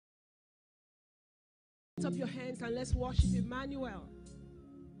Lift up your hands and let's worship Emmanuel.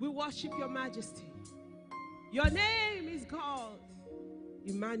 We worship your majesty. Your name is God,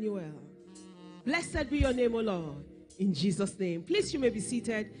 Emmanuel. Blessed be your name, O Lord, in Jesus' name. Please, you may be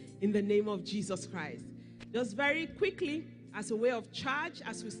seated in the name of Jesus Christ. Just very quickly, as a way of charge,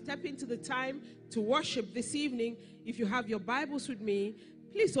 as we step into the time to worship this evening, if you have your Bibles with me,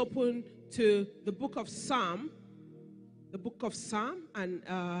 please open to the book of Psalm, and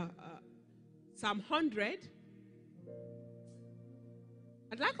Psalm 100.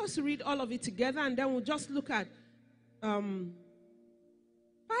 I'd like us to read all of it together, and then we'll just look at 5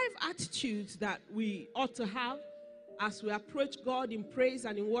 attitudes that we ought to have as we approach God in praise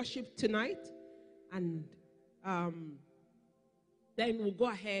and in worship tonight. And then we'll go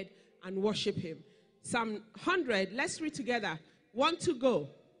ahead and worship him. Psalm 100, let's read together. 1, 2, go.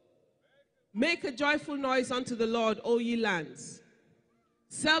 Make a joyful noise unto the Lord, O ye lands.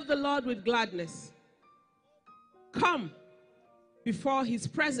 Serve the Lord with gladness. Come before his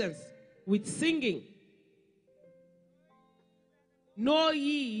presence with singing. Know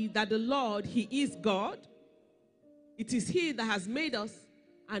ye that the Lord, he is God. It is he that has made us,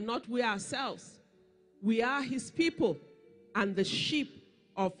 and not we ourselves. We are his people, and the sheep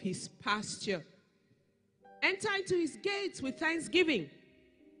of his pasture. Enter into his gates with thanksgiving,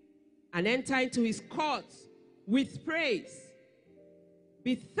 and enter into his courts with praise.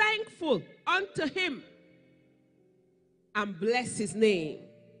 Be thankful unto him, and bless his name.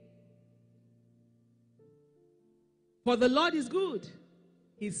 For the Lord is good,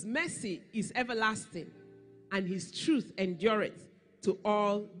 his mercy is everlasting, and his truth endureth to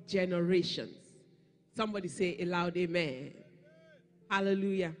all generations. Somebody say a loud amen.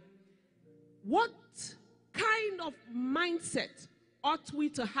 Hallelujah. What kind of mindset ought we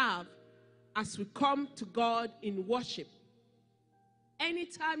to have as we come to God in worship?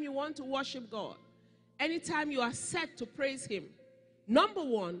 Anytime you want to worship God, anytime you are set to praise him, number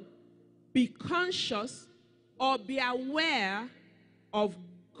one, be conscious or be aware of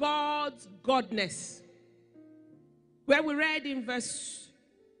God's godness. Where we read in verse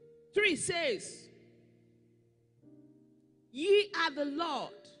 3 says, ye are the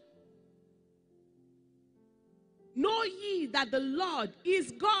Lord. Know ye that the Lord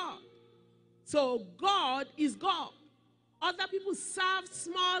is God. So God is God. Other people serve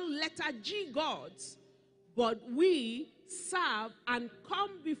small letter G gods, but we serve and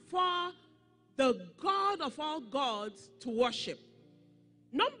come before the God of all gods to worship.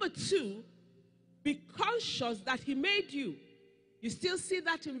 Number 2, be conscious that he made you. You still see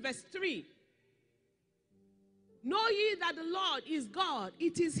that in verse 3. Know ye that the Lord is God.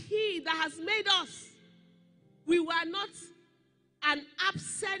 It is he that has made us. We were not an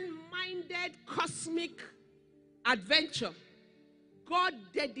absent-minded cosmic adventure. God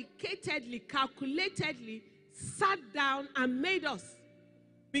dedicatedly, calculatedly sat down and made us.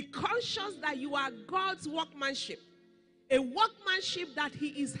 Be conscious that you are God's workmanship. A workmanship that he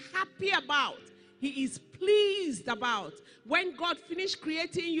is happy about. He is pleased about. When God finished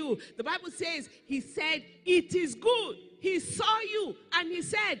creating you, the Bible says, he said, it is good. He saw you and he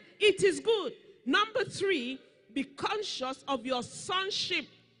said, it is good. Number 3, be conscious of your sonship.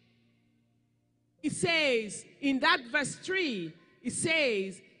 It says, in that verse 3, it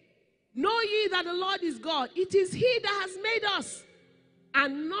says, know ye that the Lord is God. It is he that has made us,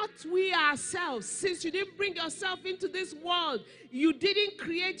 and not we ourselves. Since you didn't bring yourself into this world, you didn't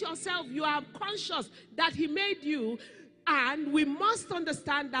create yourself. You are conscious that he made you. And we must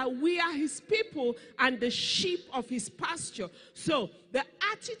understand that we are his people and the sheep of his pasture. So the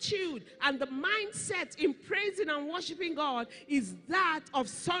attitude and the mindset in praising and worshiping God is that of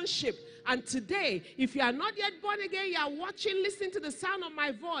sonship. And today, if you are not yet born again, you are watching, listening to the sound of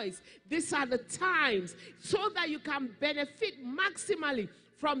my voice, these are the times so that you can benefit maximally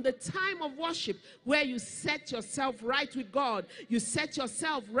from the time of worship where you set yourself right with God. You set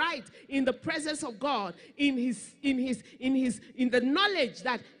yourself right in the presence of God, in the knowledge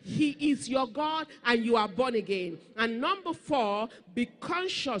that he is your God and you are born again. And number 4, be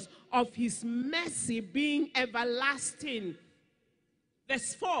conscious of his mercy being everlasting.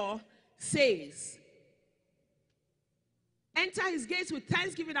 Verse 4 says, enter his gates with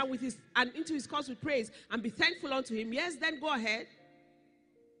thanksgiving and into his courts with praise, and be thankful unto him. Yes, then go ahead.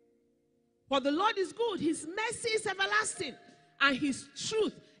 For the Lord is good, his mercy is everlasting, and his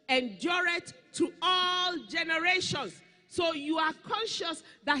truth endureth to all generations. So you are conscious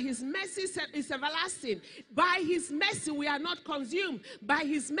that his mercy is everlasting. By his mercy, we are not consumed. By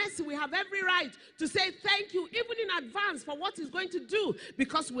his mercy, we have every right to say thank you, even in advance, for what he's going to do,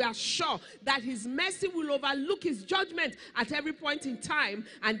 because we are sure that his mercy will overlook his judgment at every point in time.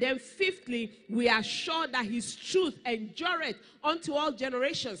 And then fifthly, we are sure that his truth endureth unto all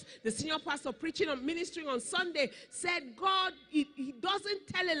generations. The senior pastor preaching and ministering on Sunday said, God, he doesn't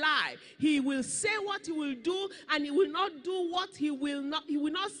tell a lie. He will say what he will do, and he will not do what he will not. He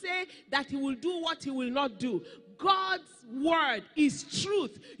will not say that he will do what he will not do. God's word is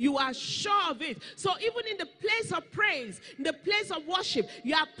truth. You are sure of it. So even in the place of praise, in the place of worship,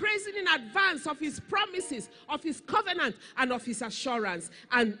 you are praising in advance of his promises, of his covenant, and of his assurance.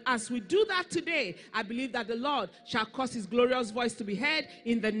 And as we do that today, I believe that the Lord shall cause his glorious voice to be heard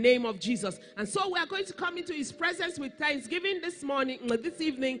in the name of Jesus. And so we are going to come into his presence with thanksgiving this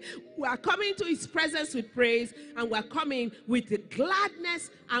evening. We are coming to his presence with praise, and we are coming with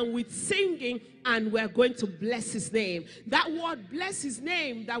gladness and with singing, and we're going to bless his name. That word bless his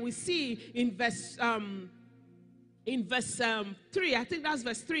name that we see in verse 3. I think that's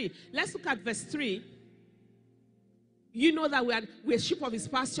verse 3. Let's look at verse 3. You know that we're sheep of his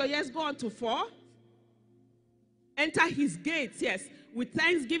pasture. Yes, go on to 4. Enter his gates, yes, with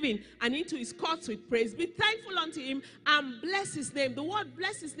thanksgiving, and into his courts with praise. Be thankful unto him and bless his name. The word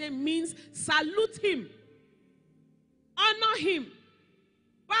bless his name means salute him, honor him,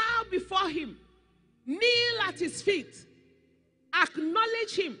 bow before him, kneel at his feet,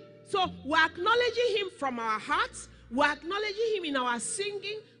 acknowledge him. So we're acknowledging him from our hearts. We're acknowledging him in our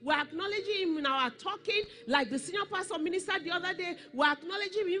singing. We're acknowledging him in our talking. Like the senior pastor ministered the other day, we're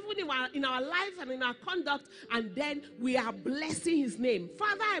acknowledging him even in our life and in our conduct. And then we are blessing his name.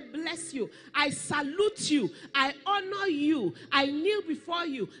 Father, I bless you. I salute you. I honor you. I kneel before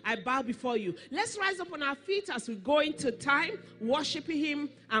you. I bow before you. Let's rise up on our feet as we go into time, worshiping him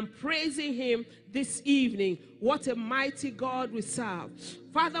and praising him this evening. What a mighty God we serve.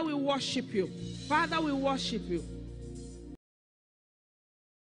 Father, we worship you. Father, we worship you.